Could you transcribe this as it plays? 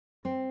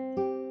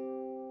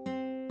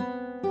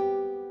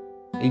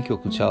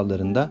ilkokul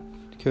çağlarında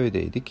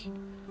köydeydik.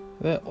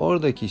 Ve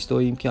oradaki işte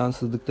o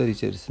imkansızlıklar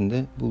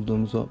içerisinde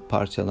bulduğumuz o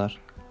parçalar,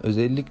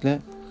 özellikle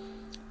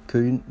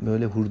köyün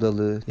böyle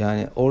hurdalığı,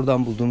 yani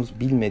oradan bulduğumuz,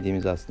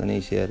 bilmediğimiz, aslında ne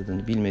işe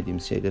yaradığını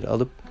bilmediğimiz şeyleri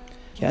alıp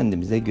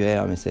kendimize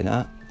güya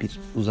mesela bir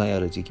uzay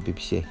aracı gibi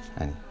bir şey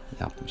hani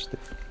yapmıştık.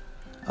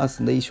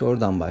 Aslında iş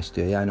oradan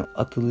başlıyor. Yani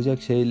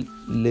atılacak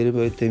şeyleri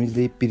böyle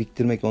temizleyip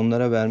biriktirmek,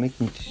 onlara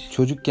vermek müthiş.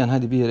 Çocukken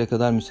hadi bir yere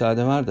kadar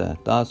müsaade var da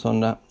daha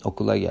sonra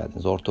okula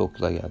geldiniz,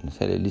 ortaokula geldiniz,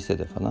 hele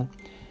lisede falan.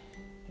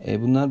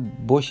 Bunlar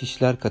boş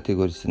işler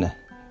kategorisine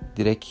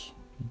direkt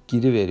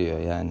giriveriyor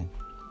yani.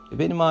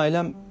 Benim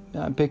ailem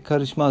yani pek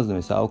karışmazdı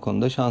mesela, o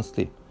konuda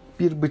şanslıyım.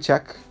 Bir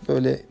bıçak,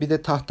 böyle bir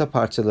de tahta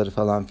parçaları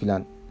falan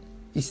filan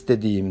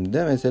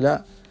istediğimde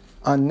mesela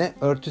anne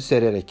örtü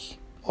sererek,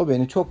 o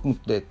beni çok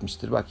mutlu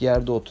etmiştir. Bak,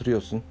 yerde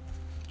oturuyorsun,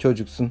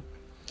 çocuksun,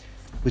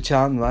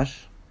 bıçağın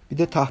var, bir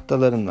de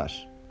tahtaların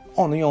var.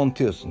 Onu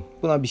yontuyorsun.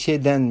 Buna bir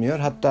şey denmiyor,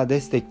 hatta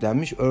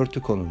desteklenmiş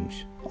örtü konulmuş.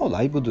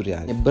 Olay budur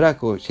yani.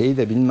 Bırak o şeyi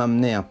de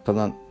bilmem ne yap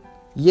falan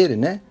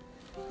yerine,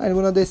 hani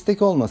buna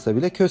destek olmasa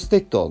bile,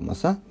 köstek de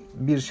olmasa,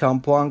 bir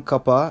şampuan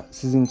kapağı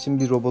sizin için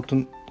bir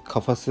robotun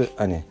kafası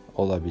hani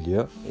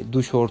olabiliyor.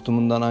 Duş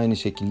hortumundan aynı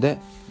şekilde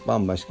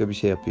bambaşka bir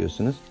şey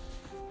yapıyorsunuz.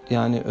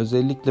 Yani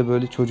özellikle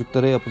böyle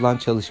çocuklara yapılan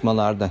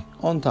çalışmalarda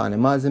 10 tane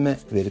malzeme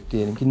verip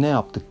diyelim ki ne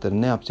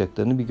yaptıklarını, ne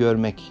yapacaklarını bir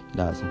görmek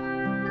lazım.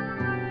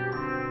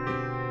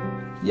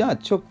 Ya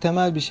çok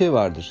temel bir şey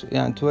vardır.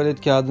 Yani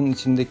tuvalet kağıdının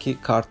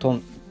içindeki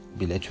karton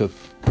bile çöp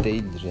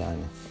değildir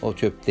yani. O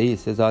çöp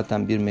değilse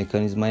zaten bir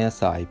mekanizmaya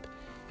sahip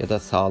ya da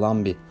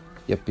sağlam bir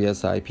yapıya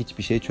sahip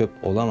hiçbir şey çöp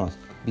olamaz.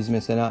 Biz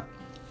mesela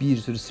bir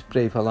sürü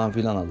sprey falan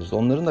filan alırız.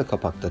 Onların da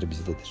kapakları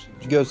bizdedir.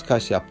 Göz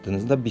kaş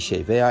yaptığınızda bir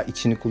şey veya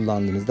içini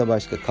kullandığınızda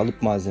başka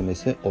kalıp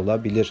malzemesi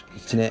olabilir.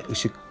 İçine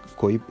ışık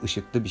koyup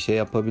ışıklı bir şey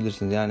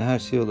yapabilirsiniz. Yani her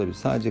şey olabilir.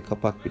 Sadece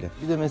kapak bile.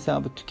 Bir de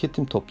mesela bu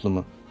tüketim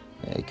toplumu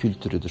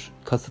kültürüdür.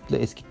 Kasıtlı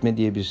eskitme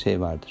diye bir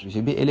şey vardır.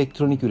 İşte bir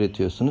elektronik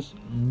üretiyorsunuz.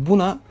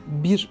 Buna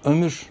bir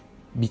ömür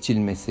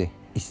biçilmesi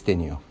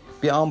isteniyor.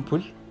 Bir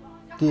ampul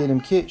diyelim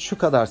ki şu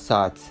kadar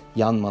saat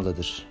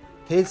yanmalıdır.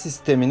 Tel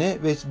sistemini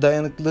ve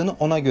dayanıklılığını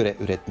ona göre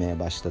üretmeye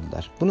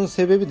başladılar. Bunun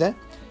sebebi de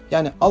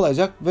yani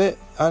alacak ve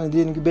hani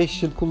diyelim ki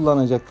 5 yıl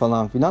kullanacak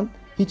falan filan,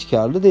 hiç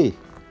karlı değil.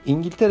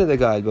 İngiltere'de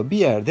galiba bir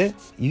yerde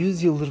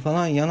 100 yıldır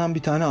falan yanan bir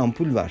tane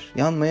ampul var.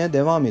 Yanmaya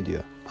devam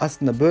ediyor.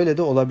 Aslında böyle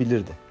de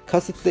olabilirdi.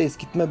 Kasıtlı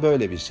eskitme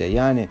böyle bir şey.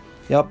 Yani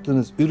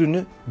yaptığınız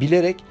ürünü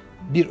bilerek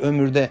bir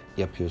ömürde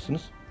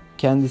yapıyorsunuz.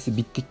 Kendisi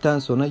bittikten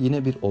sonra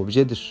yine bir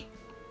objedir.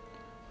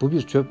 Bu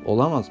bir çöp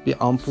olamaz. Bir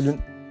ampulün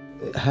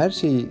her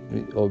şeyi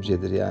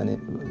objedir yani.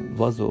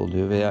 Vazo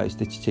oluyor veya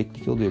işte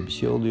çiçeklik oluyor, bir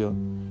şey oluyor.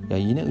 Ya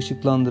yine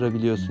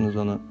ışıklandırabiliyorsunuz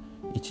onu.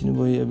 İçini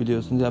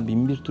boyayabiliyorsunuz. Ya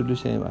bin bir türlü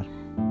şey var.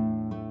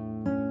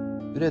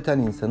 Üreten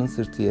insanın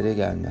sırtı yere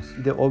gelmez.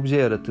 Bir de obje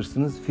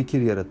yaratırsınız,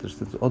 fikir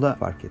yaratırsınız. O da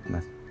fark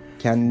etmez.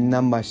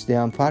 Kendinden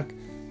başlayan fark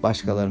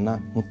başkalarına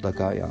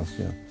mutlaka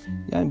yansıyor.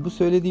 Yani bu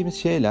söylediğimiz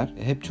şeyler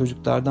hep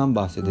çocuklardan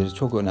bahsederiz.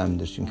 Çok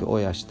önemlidir çünkü o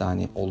yaşta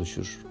hani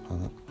oluşur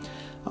falan.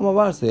 Ama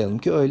varsayalım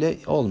ki öyle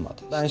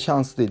olmadı. Ben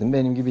şanslıydım.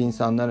 Benim gibi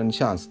insanlar hani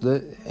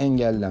şanslı,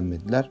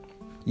 engellenmediler.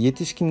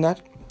 Yetişkinler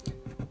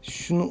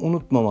şunu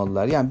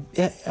unutmamalılar. Yani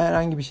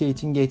herhangi bir şey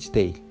için geç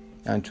değil.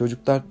 Yani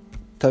çocuklar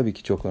tabii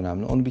ki çok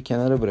önemli. Onu bir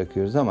kenara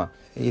bırakıyoruz ama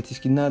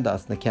yetişkinler de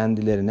aslında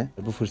kendilerine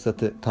bu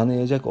fırsatı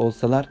tanıyacak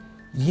olsalar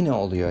yine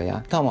oluyor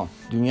ya. Tamam,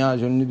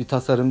 dünyaca ünlü bir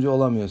tasarımcı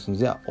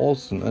olamıyorsunuz. Ya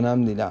olsun,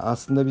 önemli değil. Yani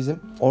aslında bizim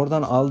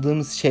oradan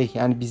aldığımız şey,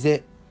 yani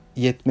bize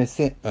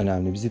yetmesi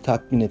önemli. Bizi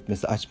tatmin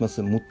etmesi,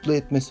 açması, mutlu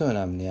etmesi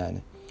önemli yani.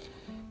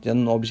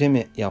 Canın obje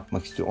mi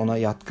yapmak istiyor? Ona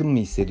yatkın mı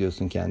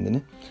hissediyorsun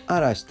kendini?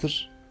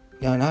 Araştır.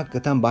 Yani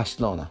hakikaten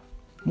başla ona.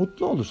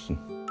 Mutlu olursun.